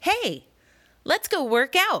Hey, let's go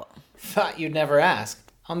work out. Thought you'd never ask.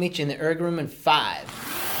 I'll meet you in the erg room in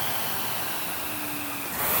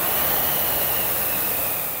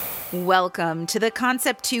 5. Welcome to the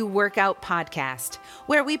Concept 2 Workout Podcast,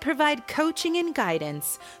 where we provide coaching and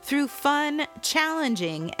guidance through fun,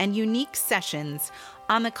 challenging, and unique sessions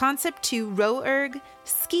on the Concept 2 RowErg,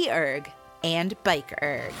 SkiErg, and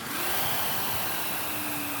BikeErg.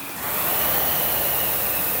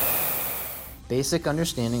 Basic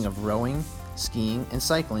understanding of rowing, skiing, and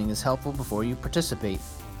cycling is helpful before you participate.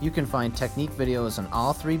 You can find technique videos on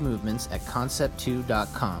all 3 movements at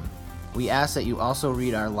concept2.com. We ask that you also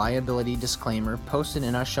read our liability disclaimer posted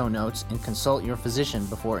in our show notes and consult your physician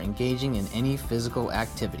before engaging in any physical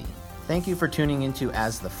activity. Thank you for tuning into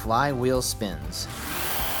As the Flywheel Spins.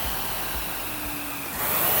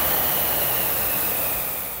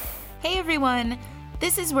 Hey everyone,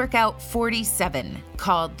 this is workout 47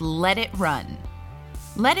 called Let It Run.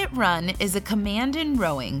 Let It Run is a command in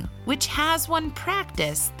rowing which has one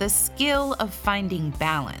practice the skill of finding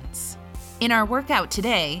balance. In our workout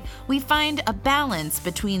today, we find a balance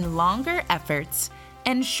between longer efforts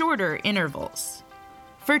and shorter intervals.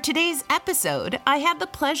 For today's episode, I had the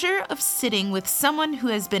pleasure of sitting with someone who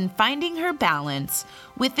has been finding her balance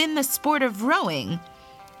within the sport of rowing,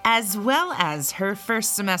 as well as her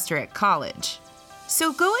first semester at college.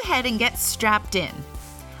 So go ahead and get strapped in.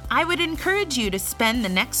 I would encourage you to spend the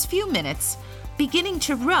next few minutes beginning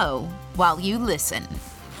to row while you listen.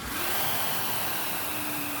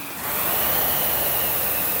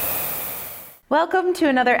 Welcome to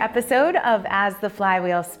another episode of As the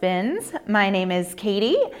Flywheel Spins. My name is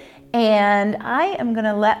Katie, and I am going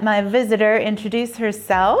to let my visitor introduce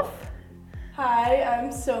herself. Hi,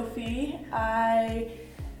 I'm Sophie. I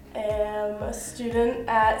am a student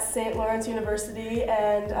at St. Lawrence University,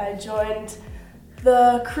 and I joined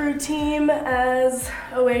the crew team as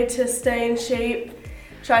a way to stay in shape,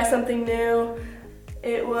 try something new.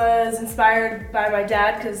 It was inspired by my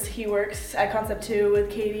dad because he works at Concept 2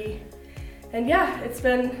 with Katie. And yeah, it's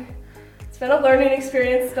been a learning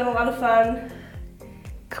experience. It's been a lot of fun.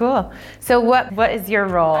 Cool. So what is your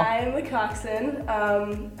role? I'm the coxswain.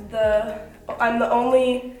 I'm the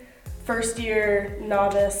only first year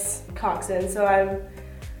novice coxswain, so I'm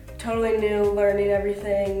totally new, learning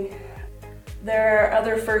everything. There are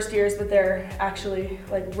other first years, but they're actually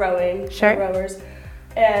like rowing, sure. Rowers.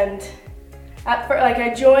 And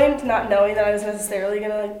I joined not knowing that I was necessarily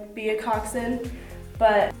gonna be a coxswain.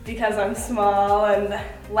 But because I'm small and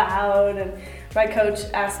loud, and my coach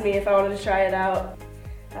asked me if I wanted to try it out,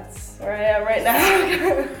 that's where I am right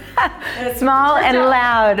now. Small and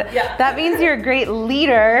loud. Yeah. That means you're a great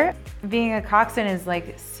leader. Being a coxswain is like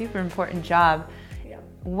a super important job. Yeah.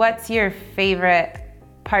 What's your favorite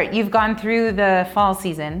part? You've gone through the fall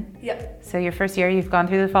season. Yeah. So your first year, you've gone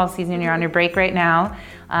through the fall season, you're on your break right now.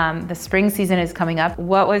 The spring season is coming up.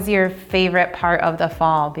 What was your favorite part of the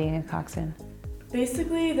fall being a coxswain?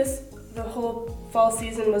 Basically, the whole fall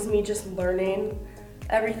season was me just learning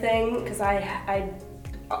everything, because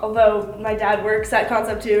although my dad works at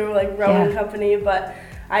Concept 2, like rowing company, but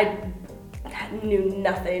I knew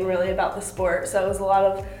nothing really about the sport, so it was a lot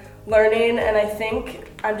of learning. And I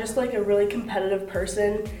think I'm just like a really competitive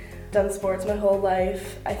person. Done sports my whole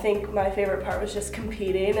life. I think my favorite part was just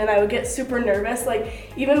competing, and I would get super nervous.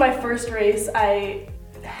 Like even my first race, I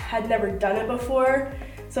had never done it before,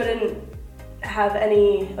 so I didn't have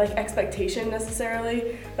any like expectation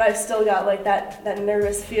necessarily, but I've still got like that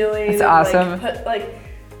nervous feeling. It's awesome. Like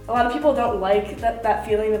a lot of people don't like that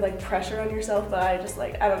feeling of like pressure on yourself, but I just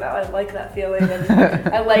I don't know, I like that feeling.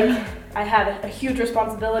 And I had a huge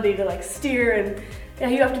responsibility to like steer,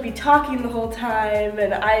 and you have to be talking the whole time.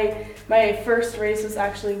 And my first race was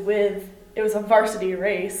actually it was a varsity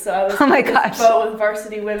race, so I was oh my gosh. boat with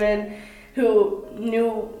varsity women who knew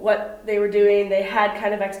what they were doing. They had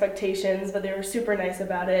kind of expectations, but they were super nice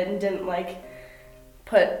about it and didn't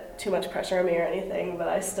put too much pressure on me or anything. But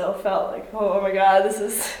I still felt like, oh my God, this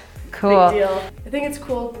is cool. A big deal. I think it's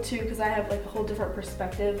cool too because I have like a whole different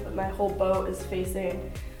perspective, but my whole boat is facing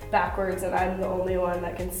backwards and I'm the only one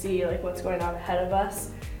that can see like what's going on ahead of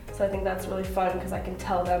us. So I think that's really fun because I can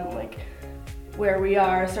tell them like where we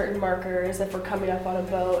are, certain markers, if we're coming up on a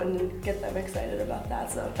boat, and get them excited about that.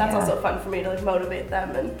 So that's also fun for me to like motivate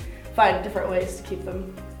them and find different ways to keep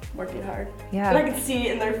them working hard. Yeah. And I can see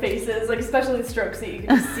it in their faces, like especially the stroke seat, you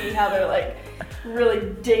can just see how they're like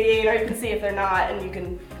really digging, or you can see if they're not, and you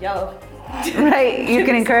can yell. Right, you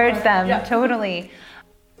can encourage them, totally.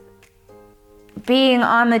 Being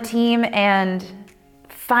on the team and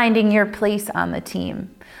finding your place on the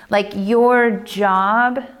team. Like your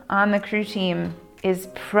job on the crew team is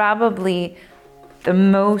probably the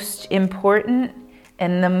most important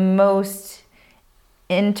and the most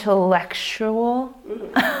intellectual.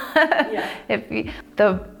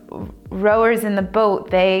 The rowers in the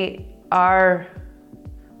boat, they are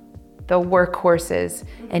the workhorses,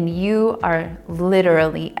 and you are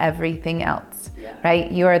literally everything else,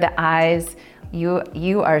 right? You are the eyes,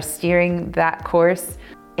 you are steering that course,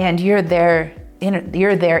 and you're their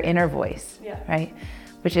inner voice, right?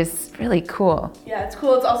 Which is really cool. Yeah, it's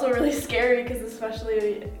cool. It's also really scary because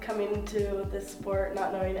especially coming to this sport,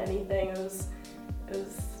 not knowing anything, it was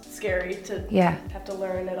scary to have to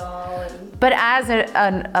learn it all. But as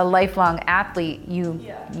a lifelong athlete,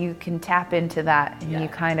 you can tap into that, and you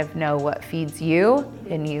kind of know what feeds you,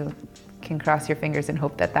 and you can cross your fingers and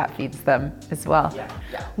hope that feeds them as well.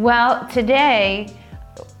 Well, today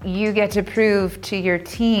you get to prove to your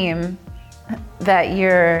team that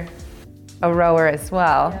you're a rower as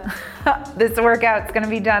well. This workout's going to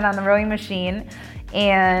be done on the rowing machine,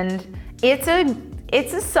 and it's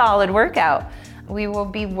a solid workout. We will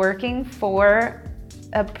be working for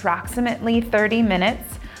approximately 30 minutes.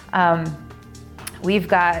 We've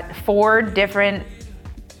got 4 different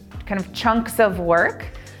kind of chunks of work,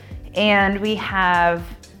 and we have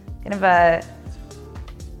kind of a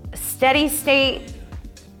steady state.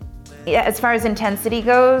 As far as intensity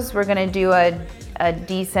goes, we're going to do a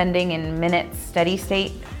descending in minutes steady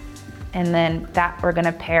state, and then that we're going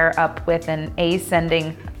to pair up with an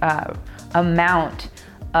ascending amount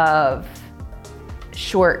of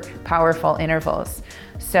short, powerful intervals.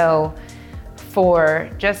 So for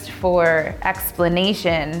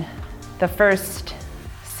explanation, the first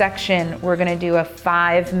section, we're going to do a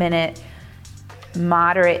 5-minute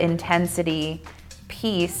moderate intensity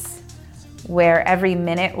piece where every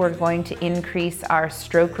minute we're going to increase our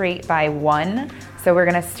stroke rate by 1. So we're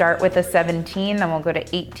going to start with a 17, then we'll go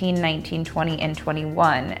to 18, 19, 20, and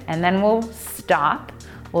 21. And then we'll stop.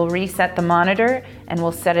 We'll reset the monitor, and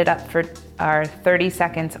we'll set it up for our 30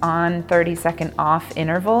 seconds on, 30 second off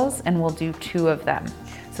intervals, and we'll do 2 of them.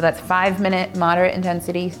 So that's 5-minute moderate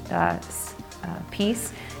intensity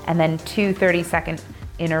piece, and then 2 30-second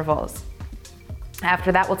intervals.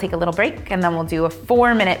 After that, we'll take a little break, and then we'll do a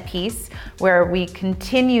 4-minute piece where we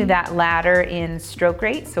continue that ladder in stroke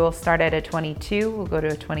rate. So we'll start at a 22, we'll go to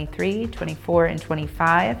a 23, 24, and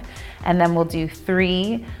 25, and then we'll do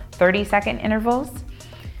 3 30-second intervals.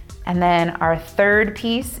 And then our third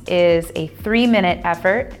piece is a 3-minute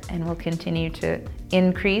effort, and we'll continue to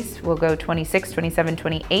increase. We'll go 26, 27,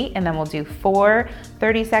 28, and then we'll do 4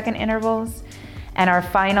 30-second intervals. And our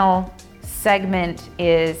final segment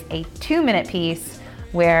is a 2-minute piece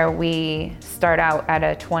where we start out at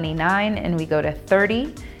a 29 and we go to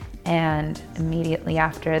 30, and immediately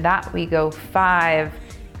after that we go 5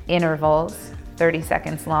 intervals, 30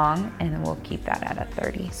 seconds long, and then we'll keep that at a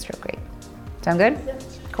 30 stroke rate. Sound good?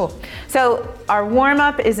 Yes. Cool. So our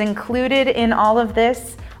warm-up is included in all of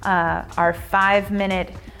this. Our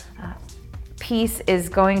 5-minute piece is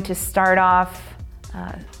going to start off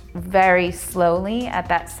very slowly at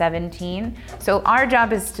that 17. So our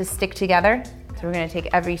job is to stick together. So we're going to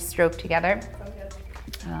take every stroke together.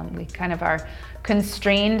 We kind of are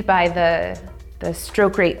constrained by the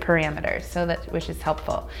stroke rate parameters, which is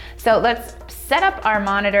helpful. So let's set up our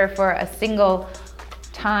monitor for a single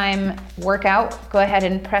time workout. Go ahead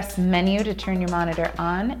and press menu to turn your monitor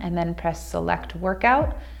on, and then press select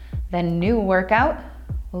workout, then new workout.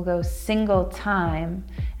 We'll go single time,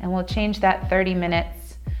 and we'll change that 30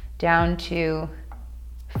 minutes down to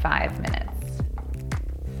 5 minutes.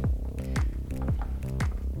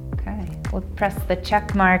 Okay, we'll press the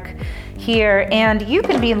check mark here, and you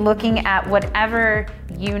can be looking at whatever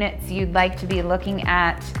units you'd like to be looking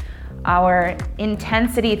at. Our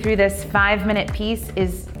intensity through this 5-minute piece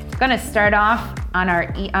is going to start off on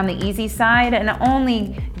the easy side and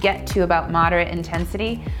only get to about moderate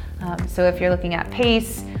intensity. So if you're looking at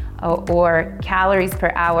pace or calories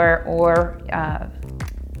per hour or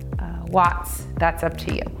watts, that's up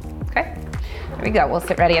to you. Okay, there we go. We'll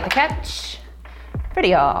sit ready at the catch. Ready,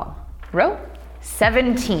 y'all. Row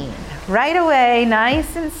 17. Right away,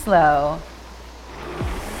 nice and slow.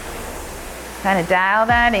 Kind of dial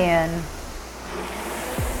that in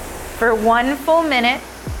for 1 full minute.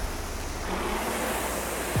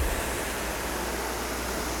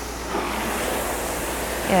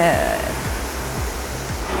 Good.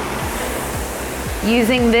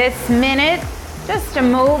 Using this minute just to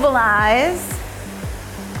mobilize.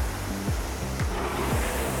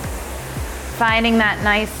 Finding that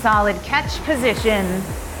nice solid catch position.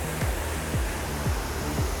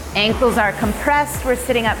 Ankles are compressed, we're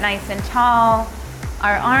sitting up nice and tall.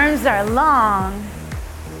 Our arms are long.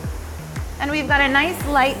 And we've got a nice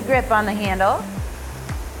light grip on the handle.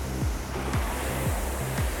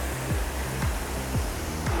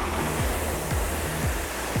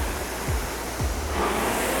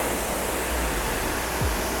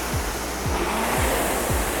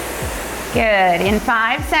 Good. In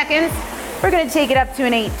 5 seconds, we're going to take it up to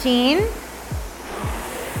an 18.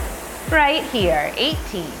 Right here,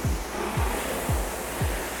 18.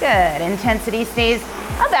 Good. Intensity stays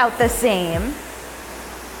about the same.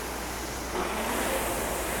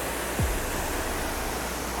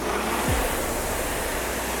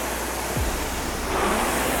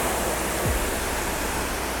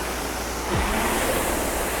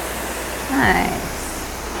 Nice.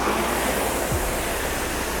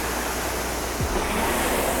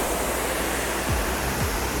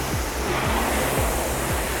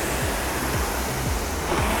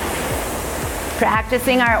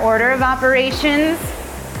 Practicing our order of operations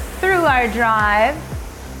through our drive.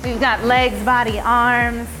 We've got legs, body,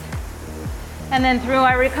 arms, and then through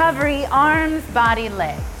our recovery, arms, body,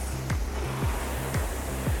 legs.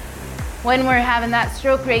 When we're having that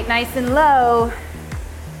stroke rate nice and low,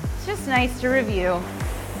 it's just nice to review.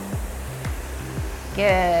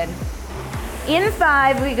 Good. In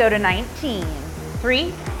 5, we go to 19.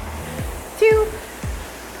 3, 2,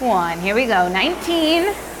 1. Here we go,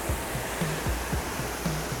 19.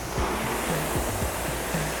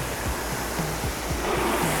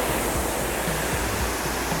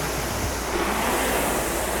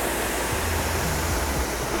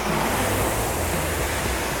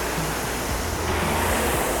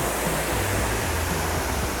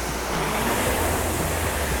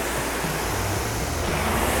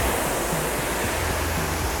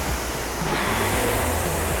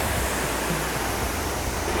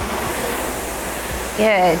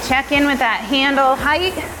 Good. Check in with that handle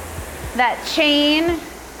height. That chain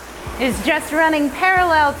is just running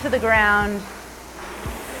parallel to the ground.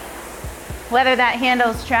 Whether that handle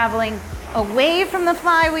is traveling away from the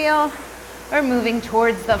flywheel or moving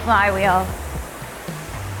towards the flywheel.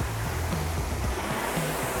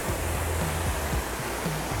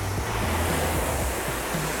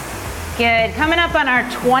 Good. Coming up on our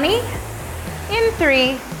 20 in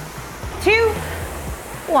 3, 2,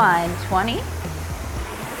 1. 20.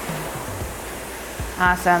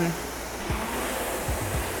 Awesome.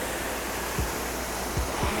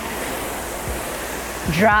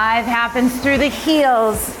 Drive happens through the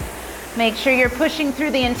heels. Make sure you're pushing through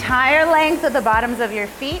the entire length of the bottoms of your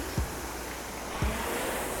feet.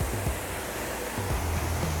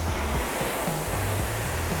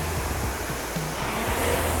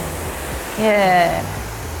 Good.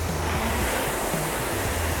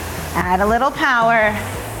 Add a little power.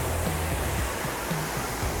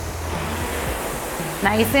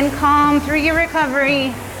 Nice and calm through your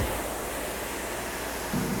recovery.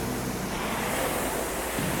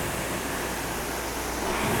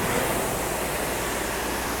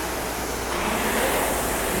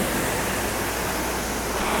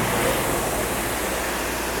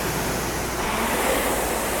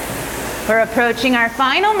 We're approaching our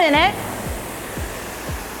final minute.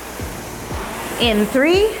 In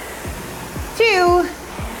 3, 2,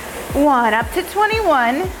 1, up to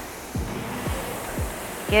 21.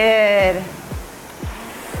 Good.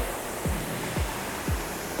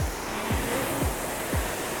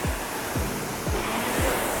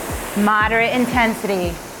 Moderate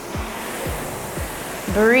intensity.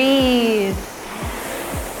 Breathe.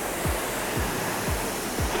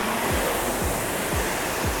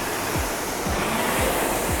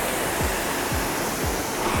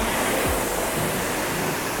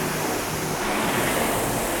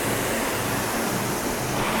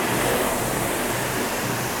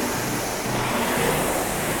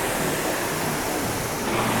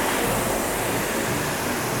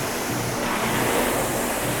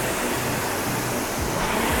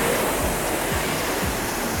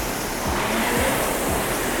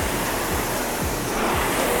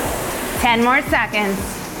 Ten more seconds.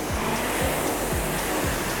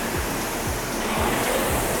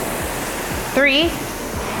 3,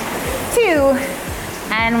 2,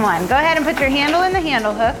 and 1. Go ahead and put your handle in the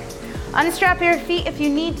handle hook. Unstrap your feet if you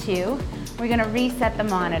need to. We're gonna reset the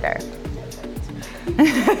monitor.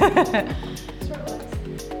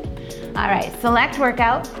 All right, select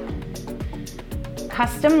workout,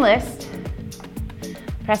 custom list.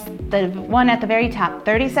 Press the one at the very top,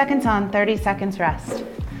 30 seconds on, 30 seconds rest.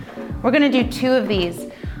 We're gonna do 2 of these.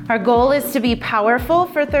 Our goal is to be powerful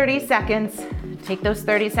for 30 seconds, take those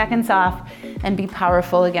 30 seconds off, and be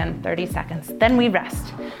powerful again, 30 seconds. Then we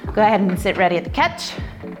rest. Go ahead and sit ready at the catch.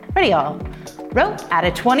 Ready, all. Row at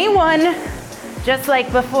a 21. Just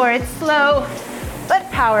like before, it's slow, but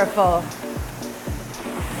powerful.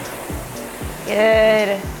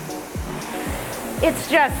 Good. It's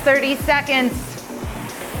just 30 seconds.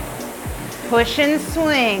 Push and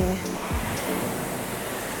swing.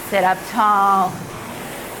 Sit up tall.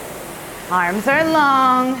 Arms are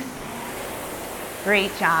long.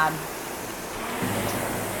 Great job.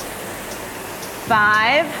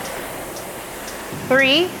 5,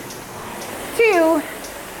 3, 2,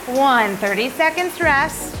 1. 30 seconds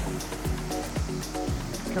rest.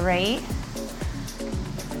 Great.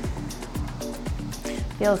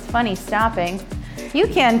 Feels funny stopping. You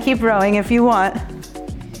can keep rowing if you want.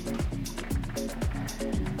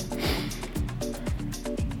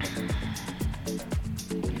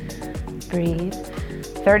 Breathe.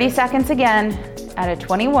 30 seconds again at a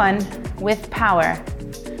 21 with power.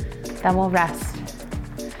 Then we'll rest.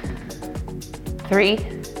 3,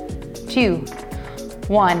 2,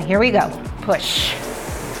 1. Here we go. Push.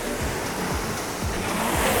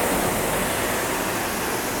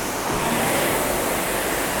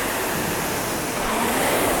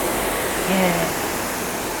 Good.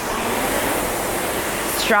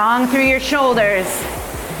 Strong through your shoulders.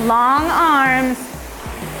 Long arms.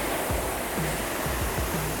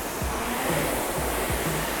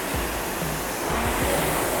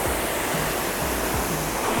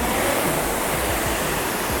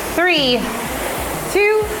 Three,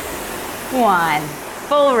 2, 1.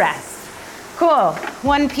 Full rest. Cool.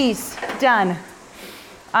 One piece. Done.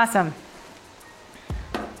 Awesome.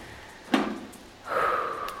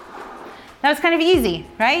 That was kind of easy,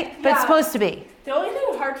 right? But it's supposed to be. The only thing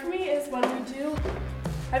hard for me is when we do,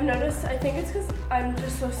 I've noticed, I think it's because I'm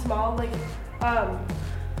just so small, like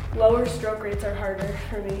lower stroke rates are harder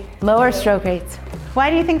for me. Lower stroke rates.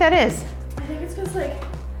 Why do you think that is? I think it's because like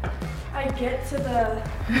I get to the,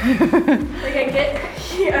 like I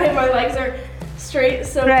get, my legs are straight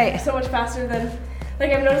so much faster than,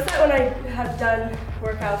 like I've noticed that when I have done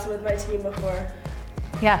workouts with my team before.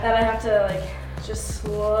 Yeah. That I have to like just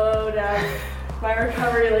slow down my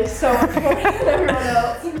recovery like so much more than everyone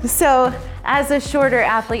else. So as a shorter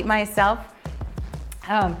athlete myself,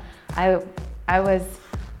 I was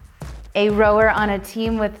a rower on a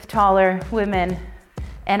team with taller women,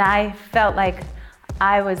 and I felt like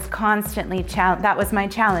I was constantly that was my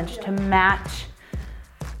challenge, to match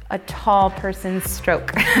a tall person's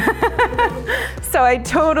stroke. So I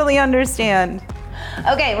totally understand.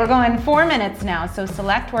 Okay, we're going 4 minutes now. So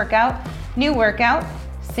select workout, new workout,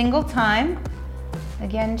 single time.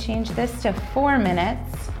 Again, change this to 4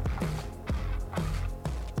 minutes.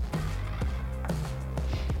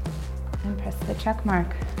 And press the check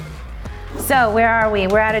mark. So where are we?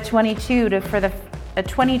 We're at a 22 for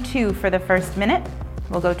the first minute.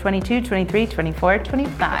 We'll go 22, 23, 24,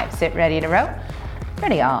 25. Sit ready to row.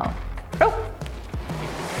 Ready, all. Row.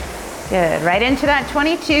 Good, right into that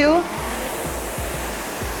 22.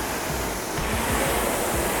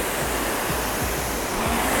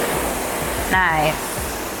 Nice.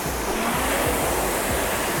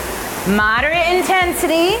 Moderate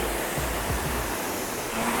intensity.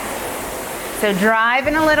 So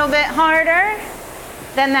driving a little bit harder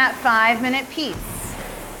than that 5-minute piece.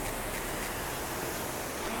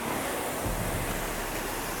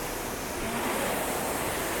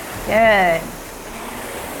 Good.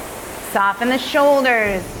 Soften the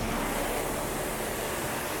shoulders.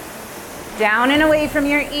 Down and away from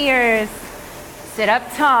your ears. Sit up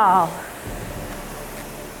tall.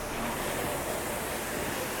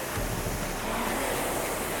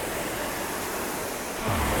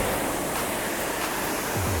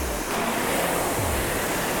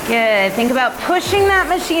 Good. Think about pushing that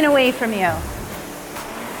machine away from you.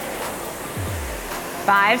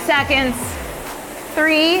 5 seconds.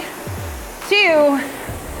 3, 2,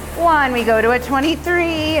 1. We go to a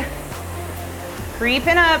 23.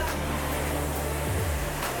 Creeping up.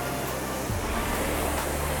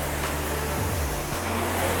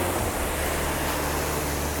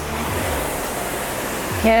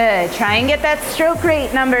 Good. Try and get that stroke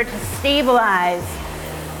rate number to stabilize.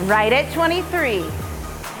 Right at 23.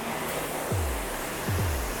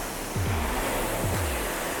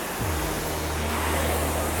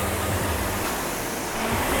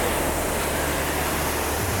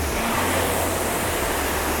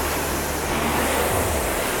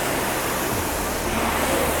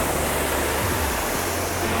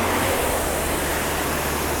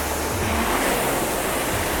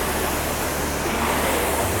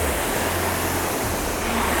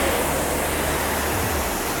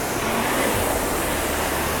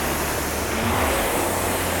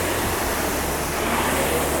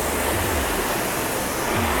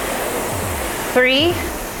 Three,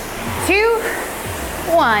 2,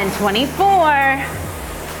 1, 24.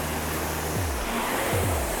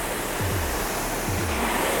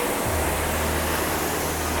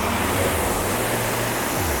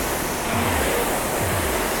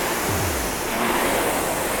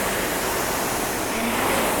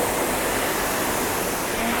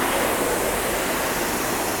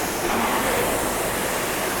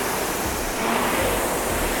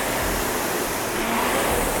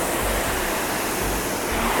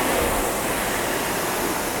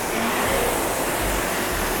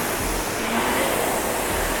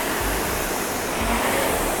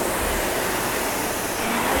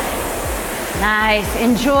 Nice,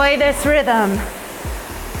 enjoy this rhythm.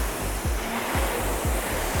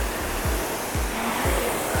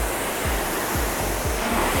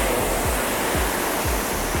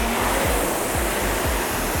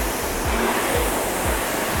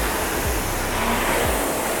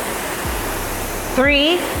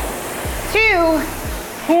 Three, 2,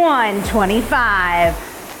 1, 25.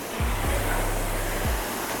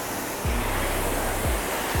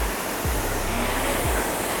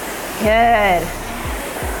 Good.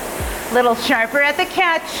 Little sharper at the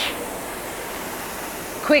catch.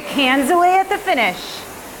 Quick hands away at the finish.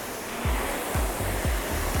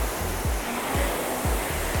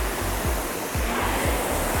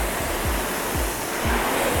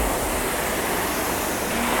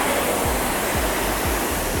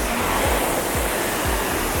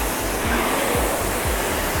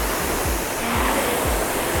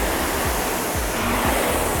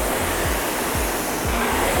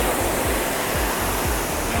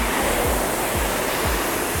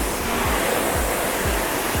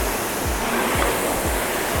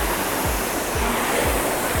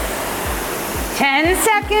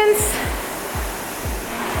 Seconds.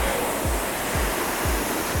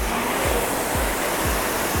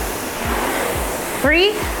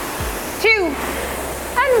 Three, 2,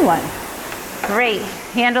 and 1. Great.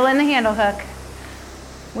 Handle in the handle hook.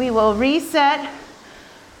 We will reset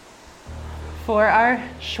for our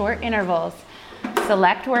short intervals.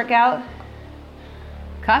 Select workout,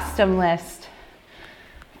 custom list,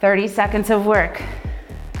 30 seconds of work.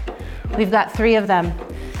 We've got 3 of them.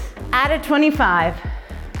 Add a 25.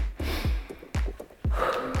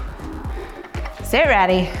 Sit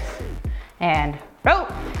ready and row.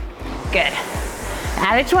 Good.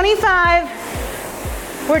 Add a 25.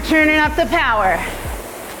 We're turning up the power.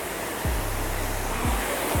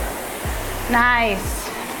 Nice.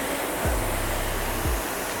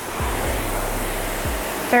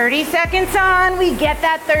 30 seconds on. We get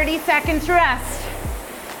that 30 seconds rest.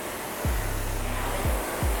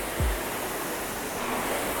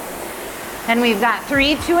 And we've got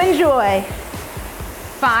 3 to enjoy.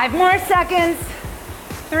 5 more seconds.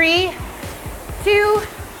 3, 2,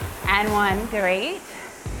 and 1. Great.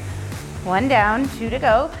 1 down, 2 to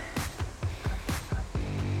go.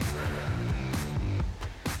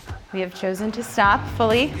 We have chosen to stop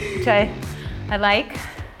fully, which I like.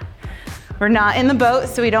 We're not in the boat,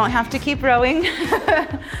 so we don't have to keep rowing.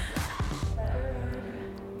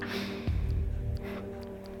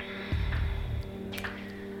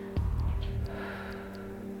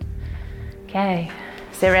 Okay,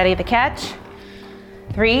 sit ready to catch.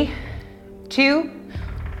 3, 2,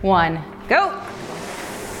 1, go.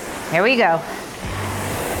 Here we go.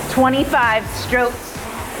 25 strokes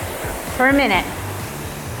per minute.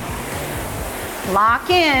 Lock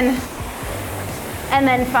in and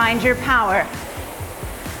then find your power.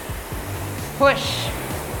 Push,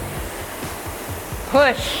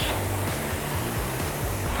 push,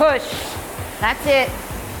 push. That's it.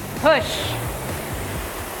 Push,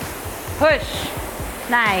 push.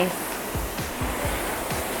 Nice.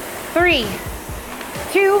 3,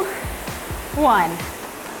 2, 1.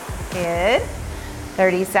 Good.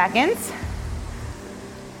 30 seconds.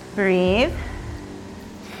 Breathe.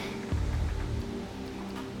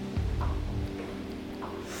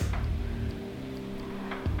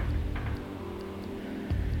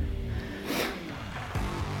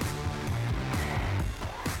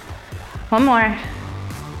 One more,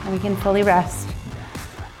 and we can fully rest.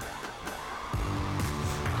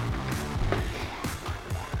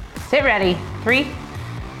 Sit ready. 3,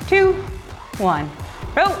 2, 1.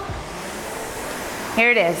 Row.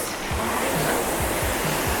 Here it is.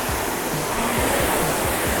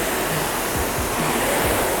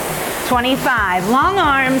 "25. Long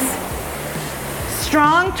arms,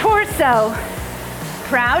 strong torso,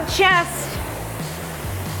 proud chest.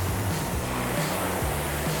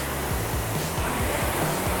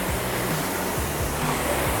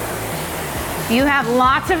 You have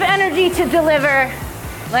lots of energy to deliver.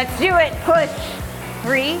 Let's do it. Push.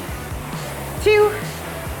 3, 2,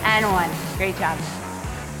 and 1. Great job.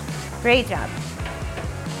 Great job.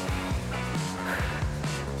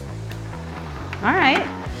 All right.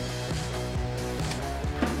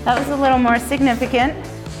 That was a little more significant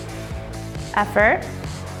effort.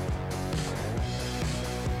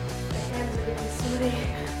 My hands are getting sweaty.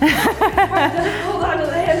 Hard to hold on to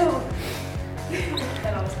the handle.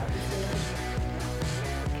 That almost happened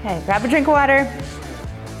to me. Okay, grab a drink of water.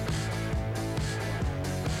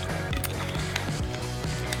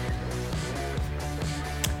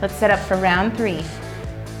 Let's set up for round 3.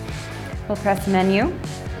 We'll press menu,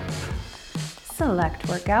 select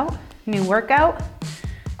workout, new workout,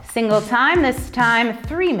 Single time, this time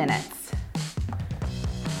 3 minutes.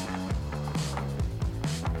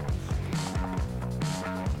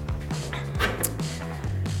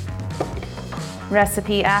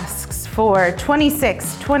 Recipe asks for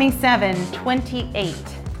 26, 27, 28.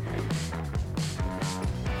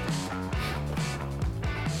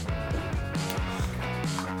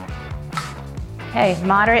 Okay,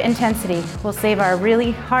 moderate intensity. We'll save our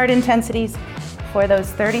really hard intensities for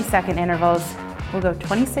those 30-second intervals. We'll go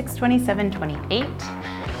 26, 27, 28.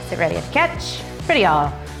 Sit ready at the catch. Ready,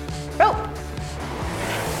 y'all. Row.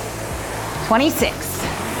 26.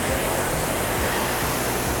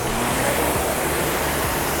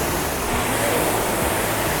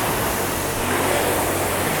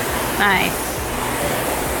 Nice.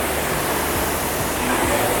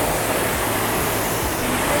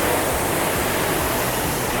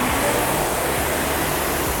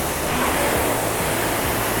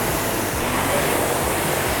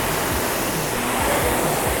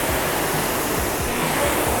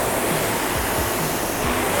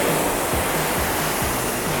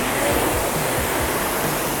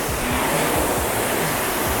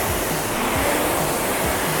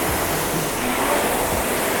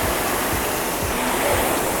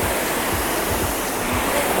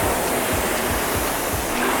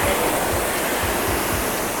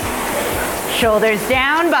 Shoulders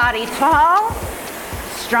down, body tall,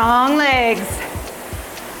 strong legs.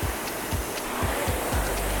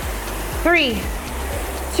 3,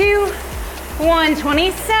 2, 1,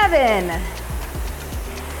 27.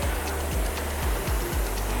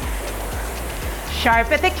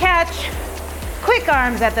 Sharp at the catch, quick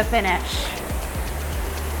arms at the finish.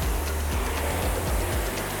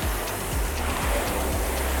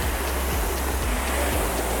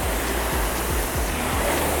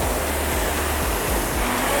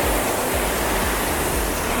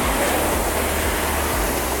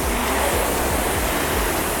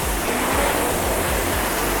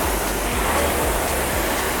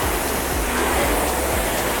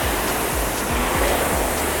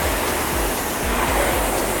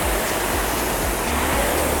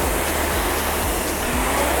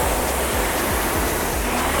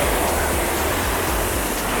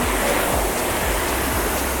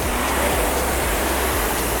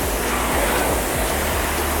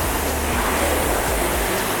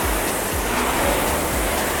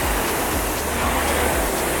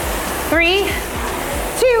 Three, 2,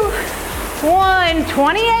 1,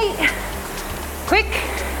 28. Quick.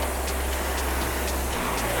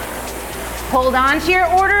 Hold on to your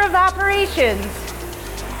order of operations.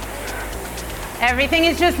 Everything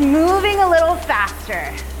is just moving a little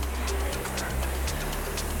faster.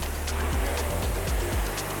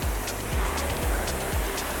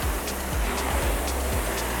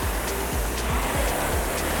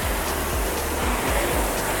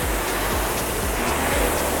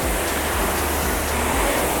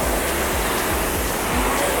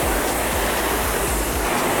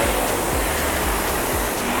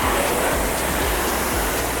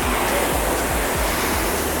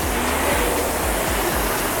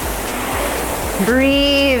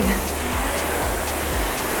 Breathe.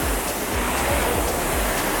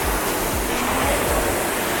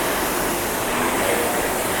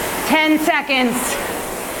 Ten seconds.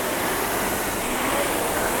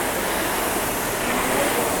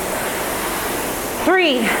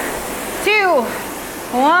 Three, 2,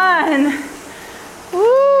 1.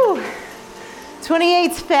 Woo!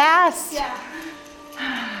 28's fast. Yeah.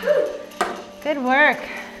 Good work.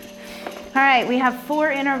 All right, we have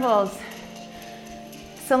 4 intervals.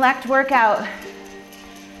 Select workout,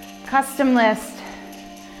 custom list,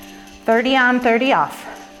 30 on, 30 off.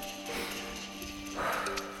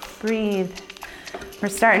 Breathe. We're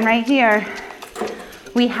starting right here.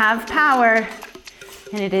 We have power,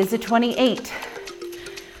 and it is a 28.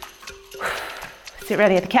 Sit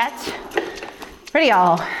ready at the catch. Ready,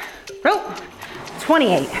 y'all. Row.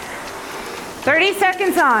 28. 30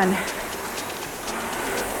 seconds on.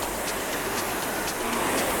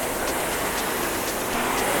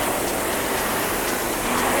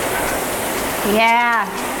 Yeah.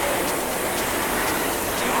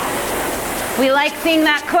 We like seeing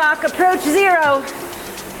that clock approach 0.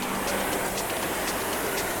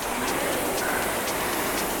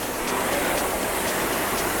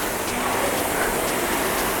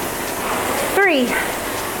 Three,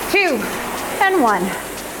 2, and 1.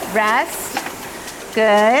 Rest.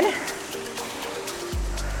 Good.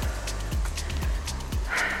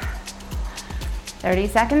 Thirty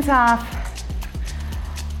seconds off.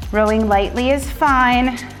 Rowing lightly is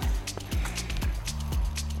fine.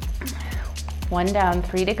 1 down,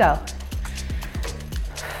 3 to go.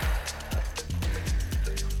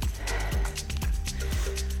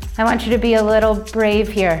 I want you to be a little brave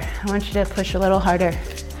here. I want you to push a little harder.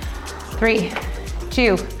 3,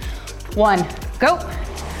 2, 1, go.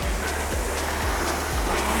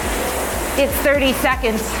 It's 30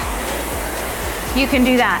 seconds. You can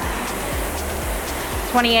do that.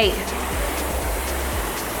 28.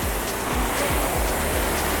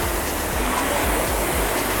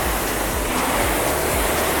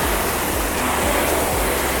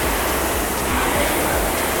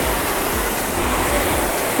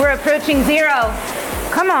 We're approaching 0.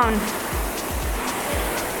 Come on.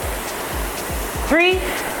 3,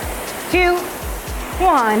 2,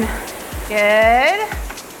 1. Good.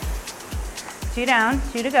 2 down,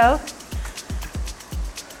 2 to go.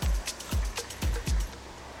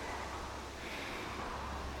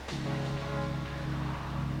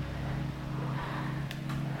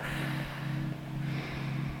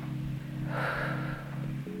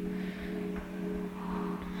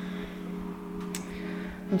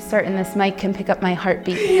 I'm certain this mic can pick up my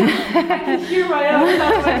heartbeat. I can hear my own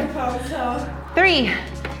without the microphone, so. 3,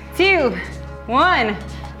 2, 1,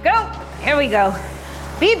 go. Here we go.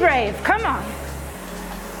 Be brave, come on.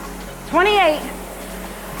 28,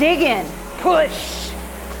 dig in, push,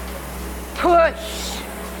 push,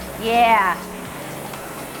 yeah.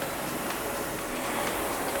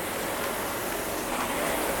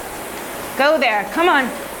 Go there, come on.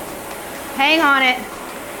 Hang on it.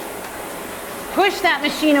 Push that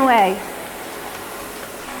machine away.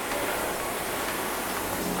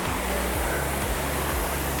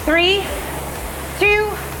 Three, 2,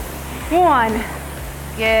 1.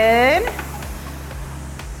 Good.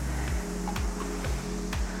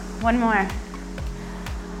 One more.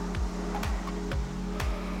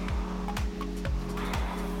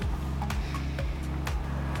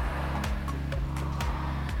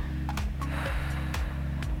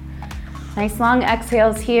 Nice long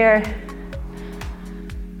exhales here.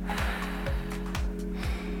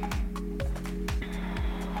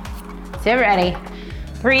 Get ready.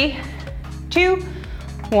 3, 2,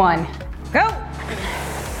 1, go.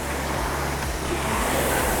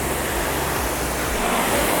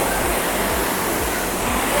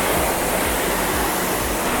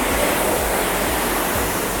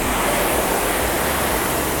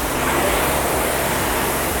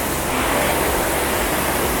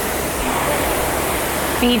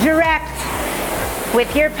 Be direct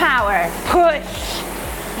with your power. Push.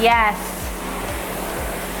 Yes.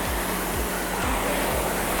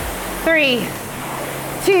 3,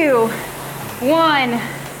 2, 1,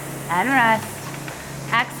 and rest.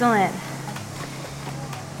 Excellent.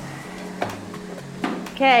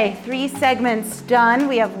 Okay, 3 segments done.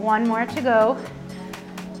 We have 1 more to go.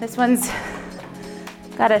 This one's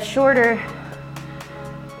got a shorter,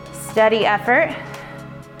 steady effort.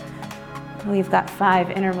 We've got 5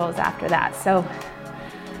 intervals after that. So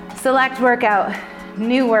select workout,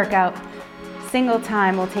 new workout, single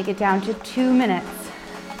time. We'll take it down to 2 minutes.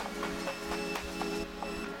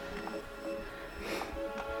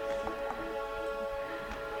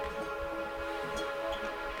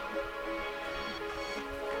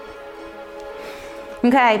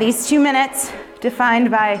 Okay, these 2 minutes defined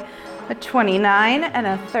by a 29 and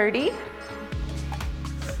a 30.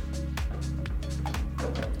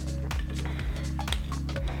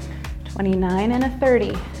 And a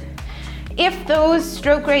 30. If those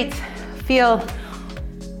stroke rates feel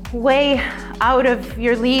way out of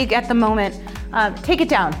your league at the moment, take it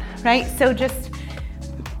down, right? So just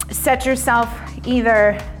set yourself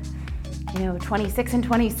either 26 and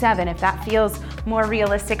 27. If that feels more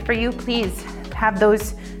realistic for you, please have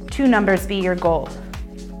those 2 numbers be your goal.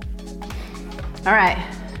 All right.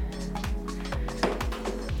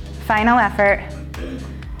 Final effort.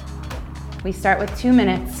 We start with 2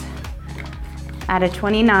 minutes. Add a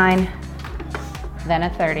 29, then a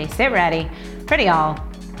 30. Sit ready. Ready all.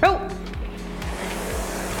 Go.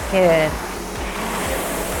 Good.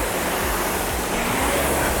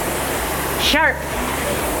 Sharp.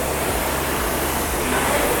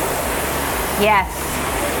 Yes.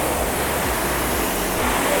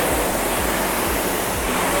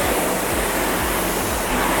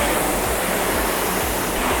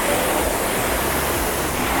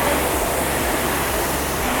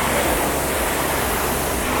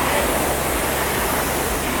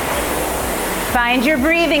 Find your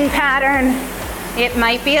breathing pattern. It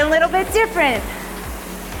might be a little bit different.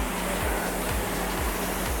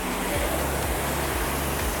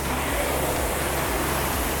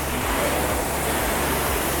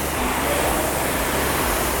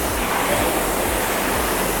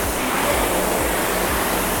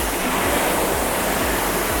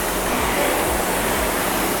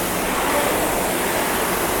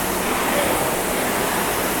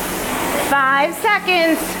 5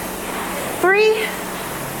 seconds. 3,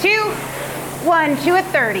 2, 1 to a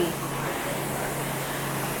 30.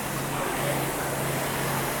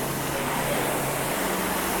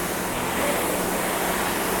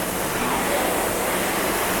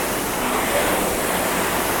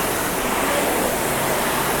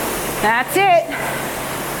 That's it.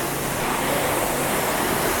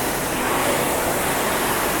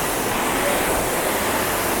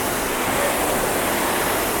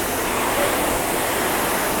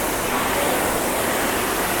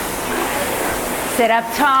 Sit up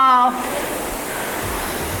tall.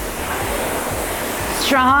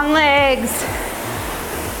 Strong legs.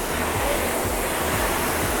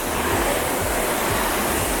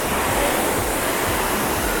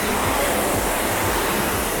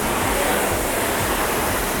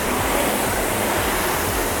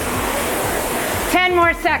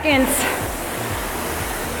 More seconds.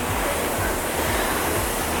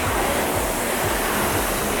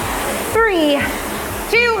 3,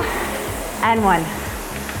 2, and 1.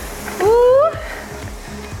 Ooh.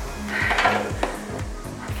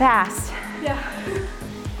 Fast. Yeah.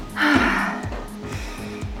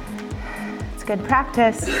 It's good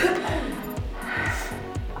practice.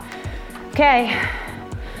 Okay.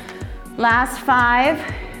 Last 5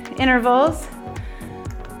 intervals.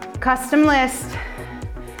 Custom list.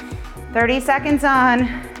 30 seconds on,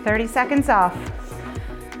 30 seconds off.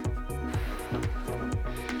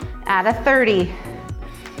 Add a 30.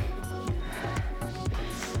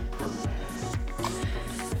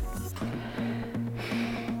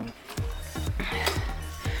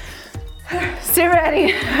 Sit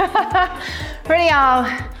ready. Ready,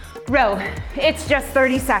 y'all. Row. It's just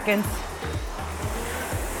 30 seconds.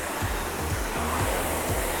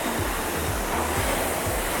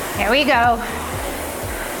 Here we go.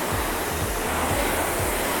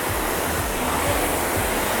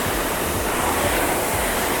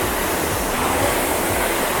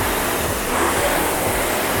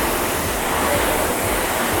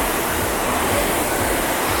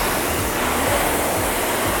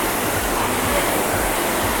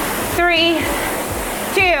 Three,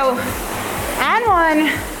 2, and 1.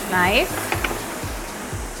 Nice.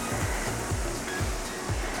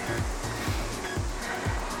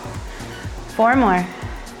 Four more.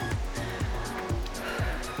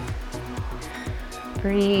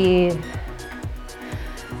 Breathe.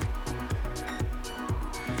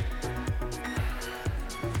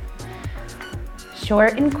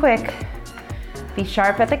 Short and quick. Be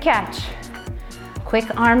sharp at the catch.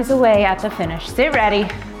 Quick arms away at the finish. Sit ready.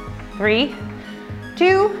 3,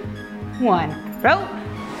 2, 1. Row.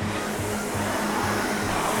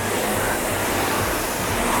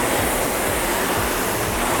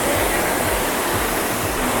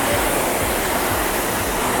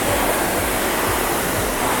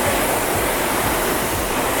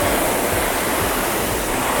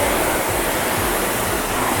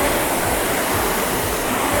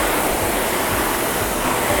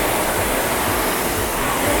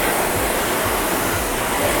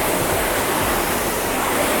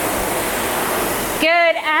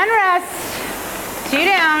 Good, and rest. 2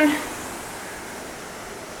 down.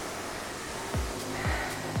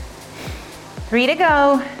 3 to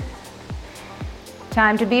go.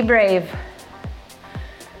 Time to be brave.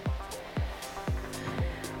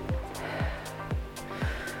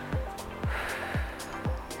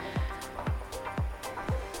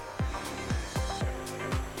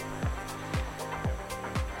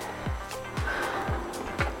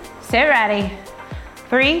 Sit ready.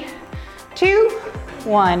 3, 2,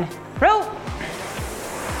 1. Row.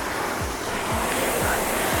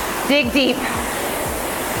 Dig deep.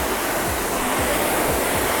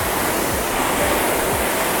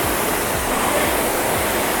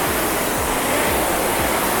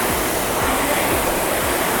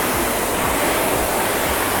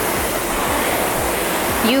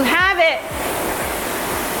 You have it.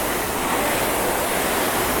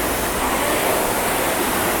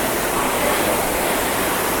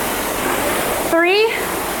 Three,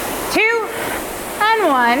 2, and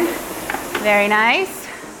 1. Very nice.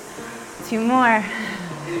 2 more.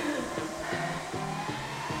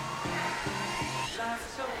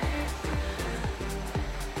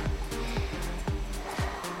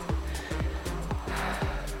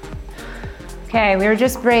 Okay, we were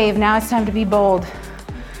just brave. Now it's time to be bold.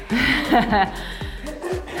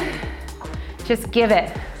 Just give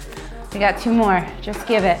it. We got 2 more. Just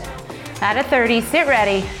give it. At a 30, sit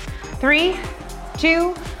ready. 3,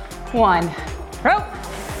 2, 1. Row.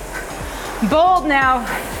 Bold now.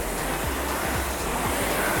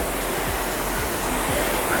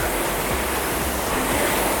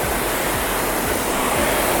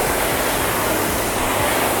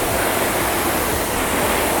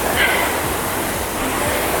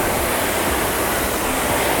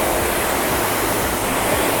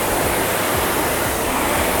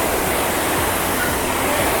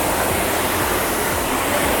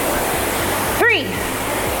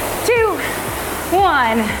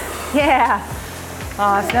 one. Yeah.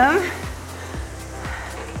 Awesome.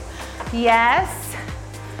 Yes.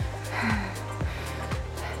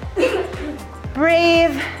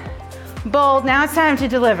 Brave, bold. Now it's time to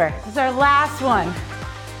deliver. This is our last one.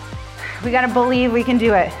 We gotta believe we can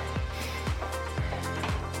do it.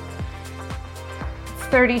 It's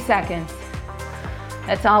 30 seconds.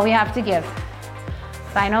 That's all we have to give.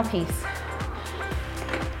 Final piece.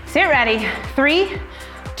 Sit ready. 3,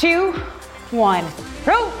 2, 1.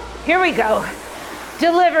 Row. Here we go.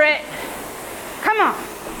 Deliver it. Come on.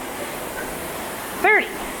 30.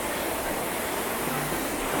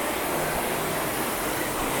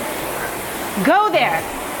 Go there.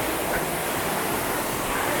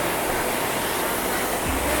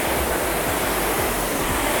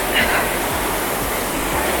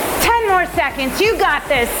 More seconds. You got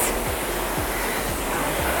this.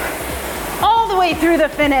 All the way through the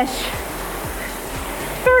finish.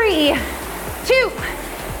 3, 2,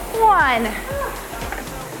 1.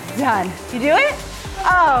 Done. You do it?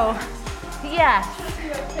 Oh, yes.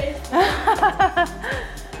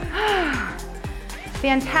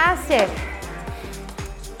 Fantastic.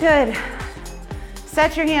 Good.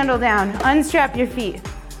 Set your handle down. Unstrap your feet.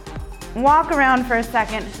 Walk around for a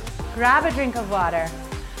second. Grab a drink of water.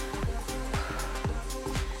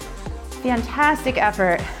 Fantastic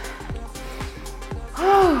effort.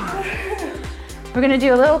 We're gonna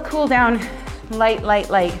do a little cool down, light.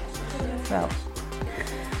 So,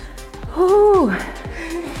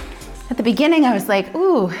 at the beginning I was like,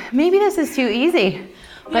 ooh, maybe this is too easy,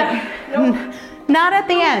 but not at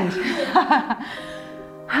the end.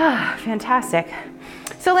 Fantastic.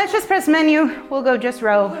 So let's just press menu. We'll go just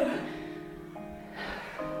row.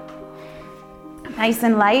 Nice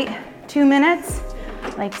and light, 2 minutes.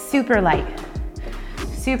 Like super light,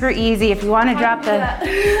 super easy. If you want to drop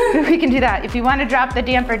the, we can do that. If you want to drop the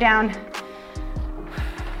damper down,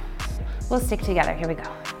 we'll stick together. Here we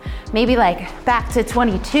go. Maybe like back to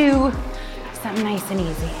 22, something nice and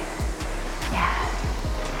easy. Yeah.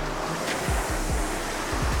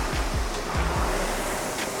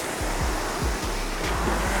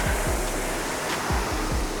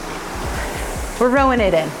 We're rowing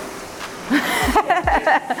it in.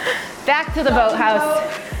 Back to the boathouse.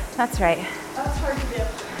 That's right. That's hard to do.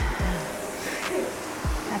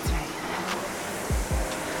 That's right.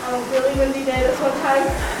 On a really windy day this one time,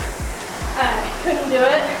 I couldn't do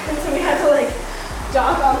it, and so we had to like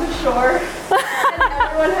dock on the shore, and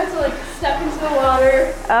everyone had to like step into the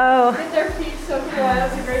water, get their feet soaking wet.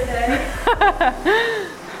 It was a great day.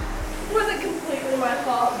 It wasn't completely my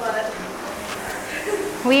fault, but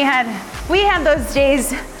we had those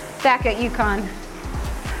days back at UConn.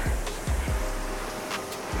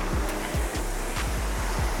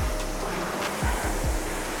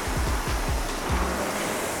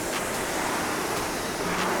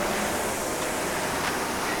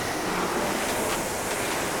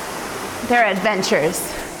 Their adventures,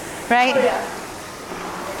 right? oh yeah.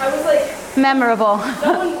 I was like, memorable.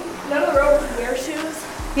 none of the rowers wear shoes,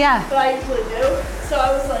 Yeah. but I usually do. So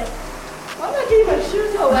I was like, well, I'm not getting my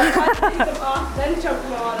shoes all wet. I have to take them off, then jump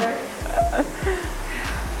in the water.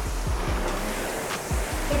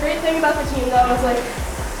 The great thing about the team though is like,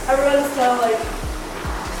 everyone's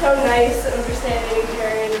so nice and understanding and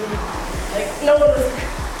caring, and like no one was,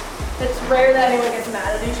 it's rare that anyone gets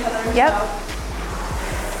mad at each other. Yep. So.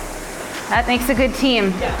 That makes a good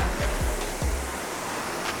team. Yeah.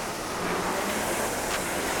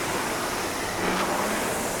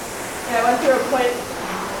 Yeah, I went through a point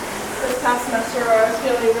this past semester where I was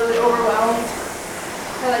feeling really overwhelmed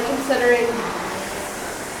and like considering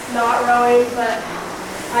not rowing, but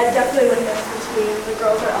I definitely would miss the team. The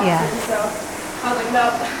girls are awesome, Yeah. so I was like,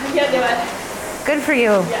 nope, I can't do it. Good for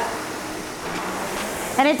you. Yeah.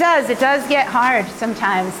 And it does get hard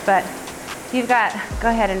sometimes, but you've got, go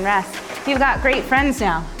ahead and rest. You've got great friends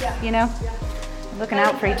now, Yeah. you know? Yeah. Looking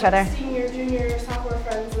out for each other. Senior, junior, sophomore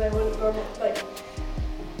friends that I wouldn't normally, I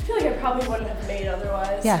feel like I probably wouldn't have made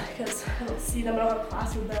otherwise. Yeah. Because I don't see them, I don't have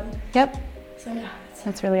class with them. Yep, So yeah.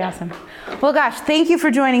 that's really awesome. Well, gosh, thank you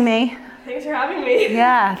for joining me. Thanks for having me.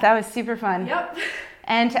 Yeah, that was super fun. Yep.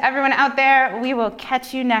 And to everyone out there, we will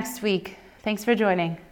catch you next week. Thanks for joining.